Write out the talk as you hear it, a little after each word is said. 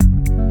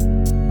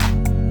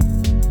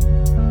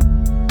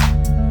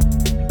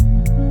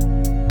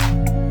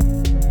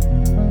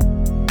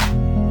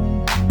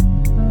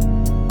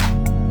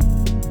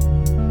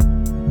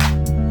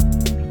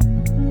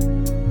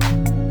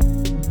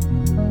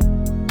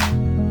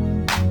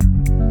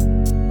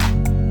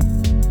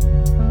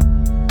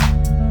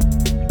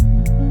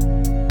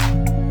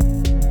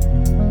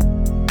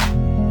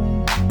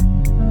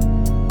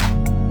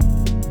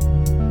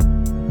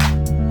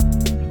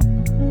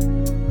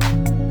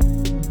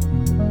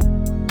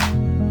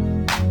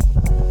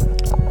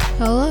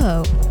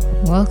Hello,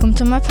 welcome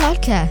to my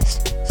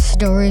podcast,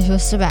 Stories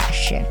with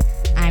Sebastian.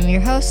 I'm your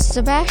host,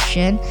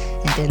 Sebastian,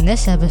 and in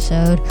this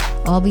episode,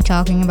 I'll be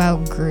talking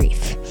about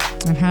grief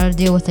and how to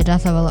deal with the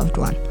death of a loved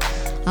one.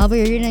 I'll be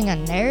reading a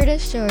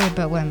narrative story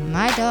about when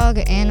my dog,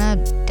 Anna,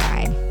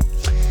 died.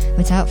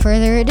 Without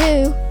further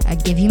ado, I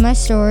give you my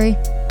story,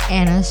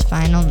 Anna's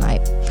Final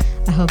Night.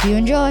 I hope you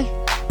enjoy.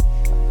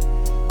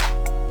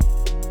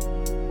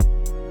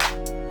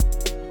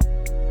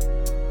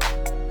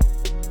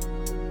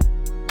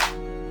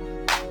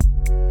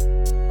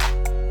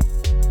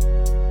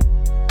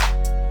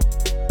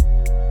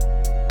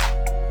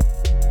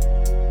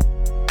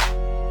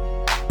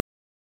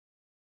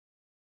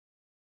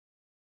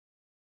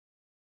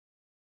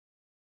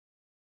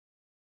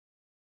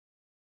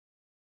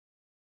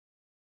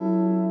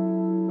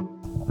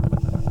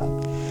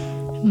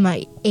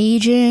 My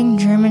aging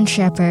German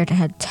Shepherd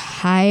had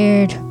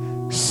tired,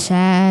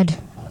 sad,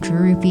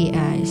 droopy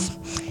eyes,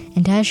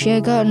 and as she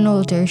had gotten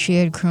older, she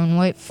had grown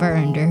white fur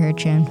under her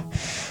chin.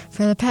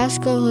 For the past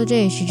couple of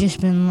days, she'd just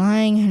been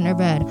lying in her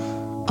bed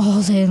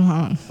all day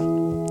long.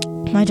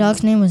 My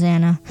dog's name was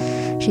Anna.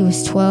 She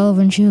was 12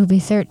 and she would be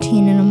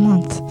 13 in a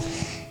month.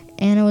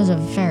 Anna was a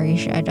very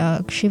shy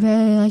dog. She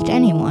barely liked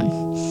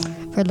anyone.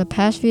 For the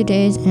past few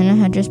days, Anna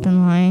had just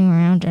been lying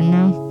around, and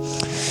now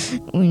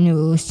we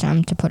knew it was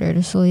time to put her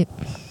to sleep.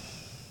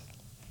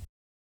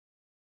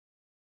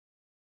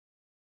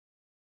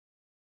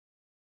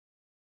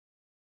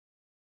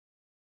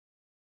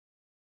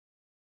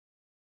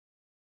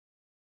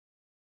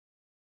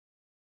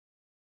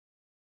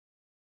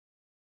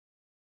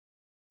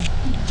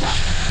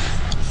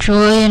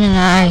 Julian and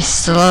I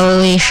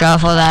slowly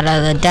shuffled out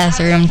of the death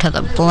room to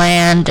the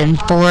bland and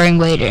boring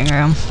waiting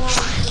room.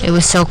 It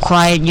was so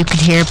quiet you could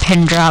hear a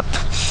pin drop.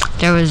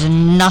 There was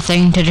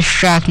nothing to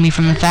distract me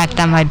from the fact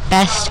that my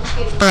best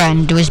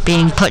friend was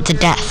being put to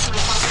death.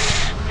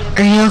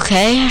 "Are you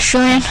okay?" asked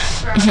Julian.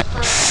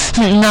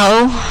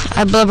 "No,"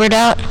 I blubbered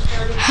out.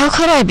 "How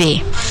could I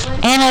be?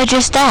 Anna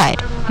just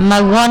died.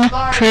 My one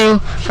true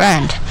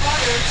friend."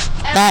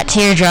 Fat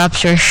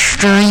teardrops were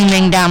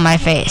streaming down my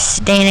face,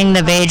 staining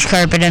the beige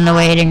carpet in the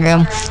waiting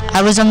room.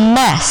 I was a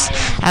mess.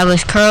 I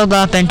was curled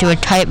up into a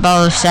tight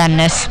ball of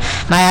sadness.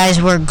 My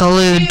eyes were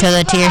glued to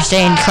the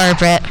tear-stained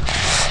carpet.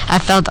 I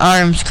felt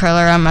arms curl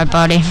around my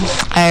body.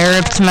 I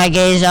ripped my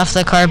gaze off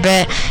the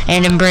carpet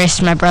and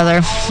embraced my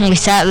brother. We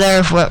sat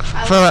there for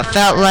what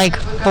felt like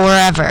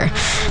forever,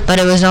 but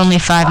it was only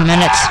 5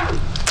 minutes.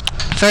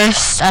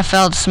 First, I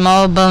felt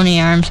small, bony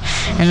arms,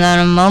 and then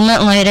a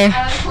moment later,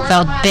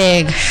 felt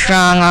big,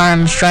 strong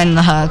arms join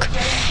the hug.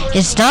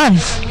 It's done.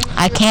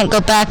 I can't go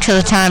back to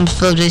the times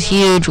filled with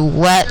huge,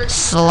 wet,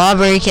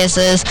 slobbery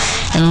kisses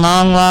and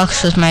long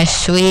walks with my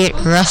sweet,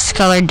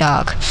 rust-colored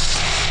dog.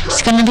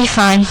 "It's gonna be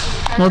fine.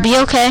 We'll be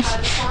okay,"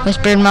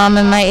 whispered Mom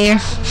in my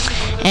ear.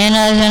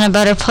 "Anna is in a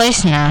better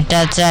place now,"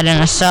 Dad said in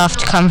a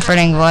soft,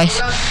 comforting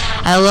voice.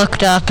 I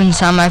looked up and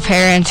saw my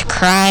parents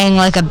crying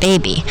like a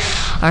baby.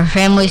 Our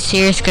family's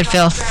tears could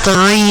fill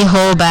 3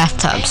 whole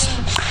bathtubs.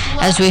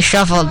 As we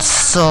shuffled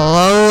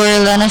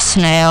slower than a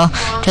snail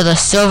to the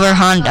silver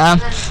Honda,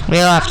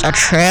 we left a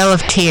trail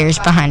of tears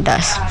behind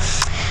us.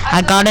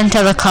 I got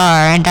into the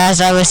car, and as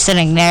I was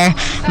sitting there,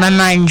 my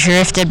mind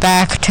drifted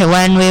back to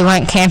when we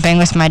went camping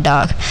with my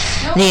dog.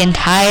 The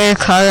entire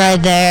car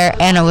ride there,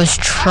 Anna was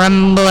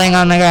trembling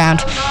on the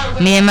ground.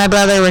 Me and my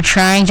brother were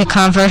trying to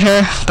comfort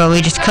her, but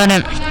we just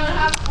couldn't.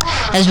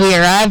 As we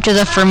arrived at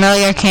the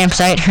familiar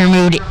campsite, her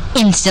mood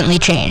instantly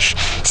changed.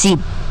 She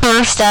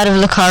burst out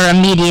of the car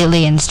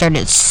immediately and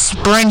started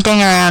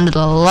sprinting around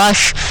the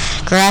lush,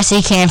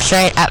 grassy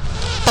campsite at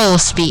full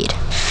speed.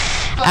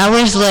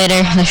 Hours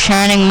later, the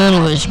shining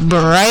moon was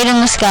bright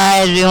in the sky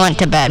as we went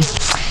to bed.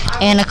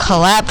 Anna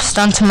collapsed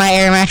onto my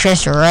air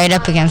mattress right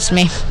up against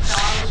me.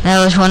 That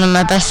was one of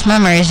my best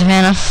memories of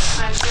Anna.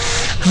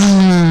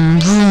 Vroom,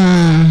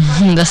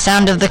 vroom. The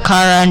sound of the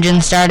car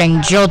engine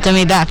starting jolted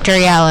me back to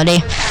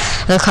reality.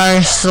 The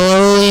car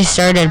slowly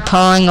started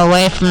pulling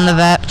away from the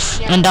vet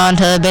and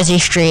onto the busy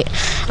street,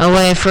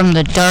 away from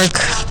the dark,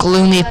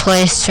 gloomy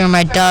place where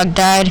my dog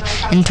died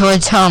and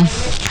towards home.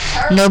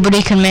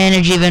 Nobody could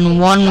manage even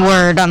one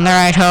word on the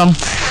ride home.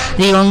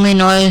 The only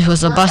noise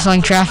was the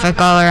bustling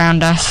traffic all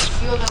around us.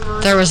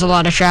 There was a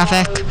lot of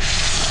traffic.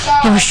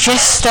 It was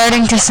just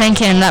starting to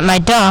sink in that my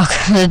dog,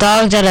 the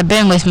dog that had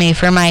been with me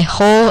for my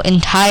whole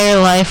entire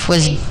life,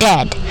 was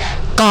dead,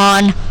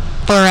 gone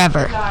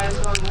forever.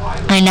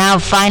 I now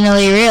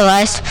finally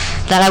realized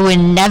that I would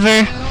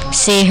never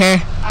see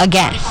her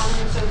again.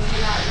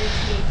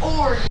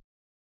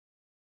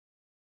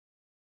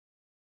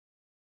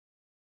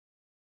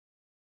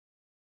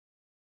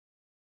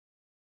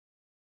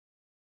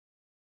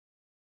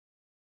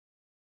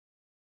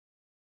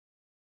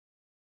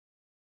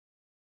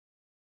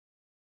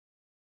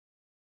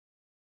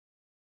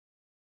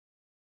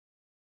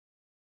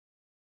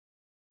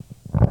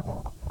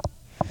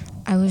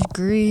 I was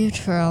grieved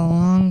for a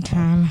long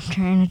time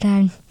after Anna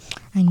died.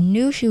 I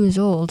knew she was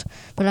old,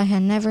 but I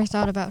had never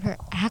thought about her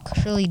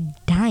actually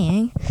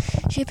dying.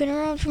 She had been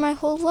around for my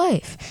whole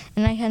life,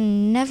 and I had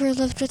never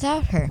lived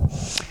without her.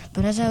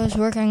 But as I was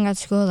working at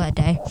school that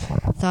day,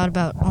 I thought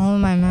about all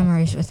my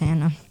memories with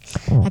Anna.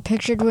 I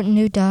pictured what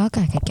new dog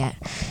I could get,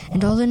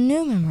 and all the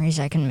new memories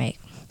I can make.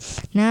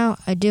 Now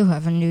I do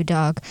have a new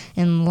dog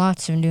and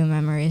lots of new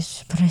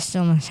memories, but I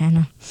still miss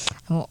Anna.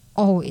 I will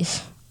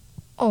always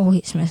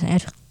miss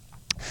Ed,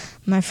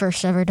 my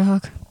first ever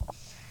dog.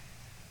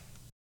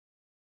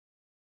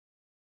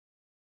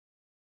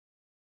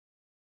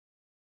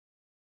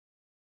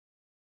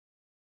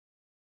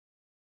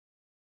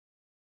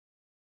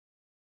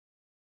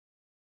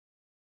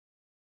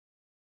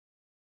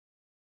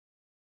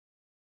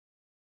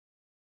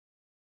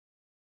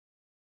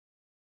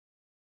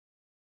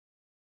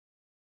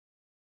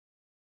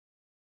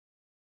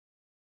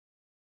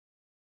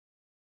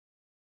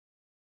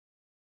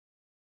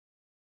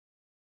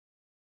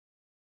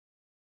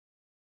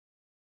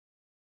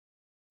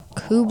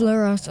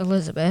 Kubler-Ross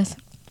Elizabeth.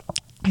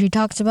 She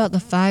talks about the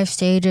 5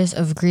 stages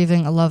of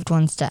grieving a loved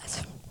one's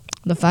death.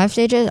 The 5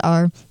 stages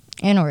are,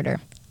 in order: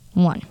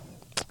 1.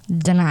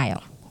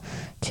 Denial.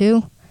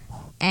 2.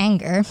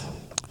 Anger.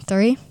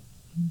 3.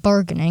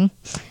 Bargaining.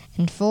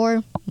 And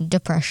 4.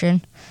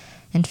 Depression.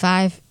 And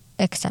 5.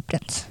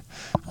 Acceptance.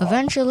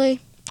 Eventually,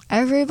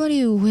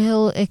 everybody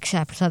will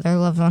accept that their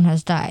loved one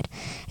has died.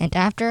 And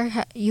after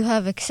you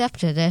have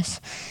accepted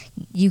this,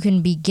 you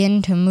can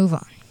begin to move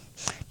on.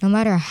 No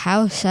matter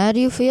how sad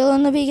you feel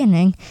in the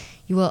beginning,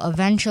 you will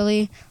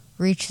eventually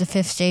reach the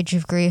 5th stage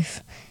of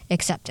grief,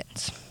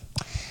 acceptance.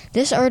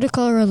 This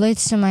article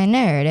relates to my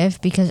narrative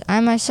because I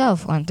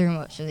myself went through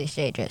most of these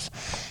stages.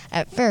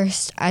 At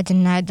first, I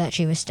denied that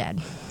she was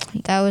dead.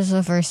 That was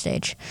the 1st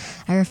stage.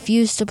 I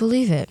refused to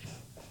believe it.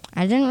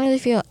 I didn't really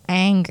feel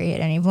angry at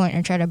any point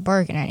or try to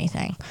bargain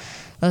anything.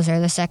 Those are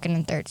the 2nd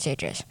and 3rd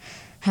stages.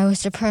 I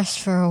was depressed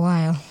for a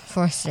while,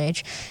 4th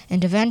stage,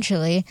 and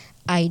eventually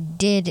I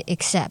did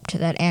accept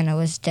that Anna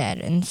was dead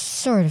and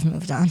sort of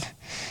moved on.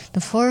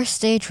 The 4th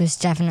stage was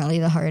definitely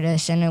the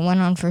hardest, and it went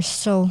on for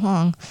so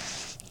long.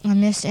 I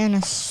missed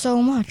Anna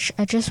so much,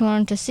 I just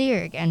wanted to see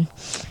her again,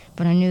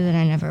 but I knew that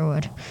I never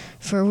would.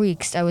 For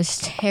weeks, I was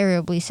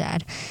terribly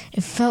sad.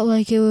 It felt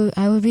like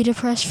I would be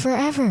depressed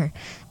forever,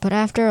 but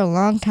after a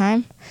long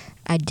time,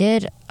 I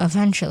did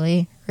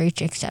eventually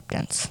reach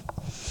acceptance.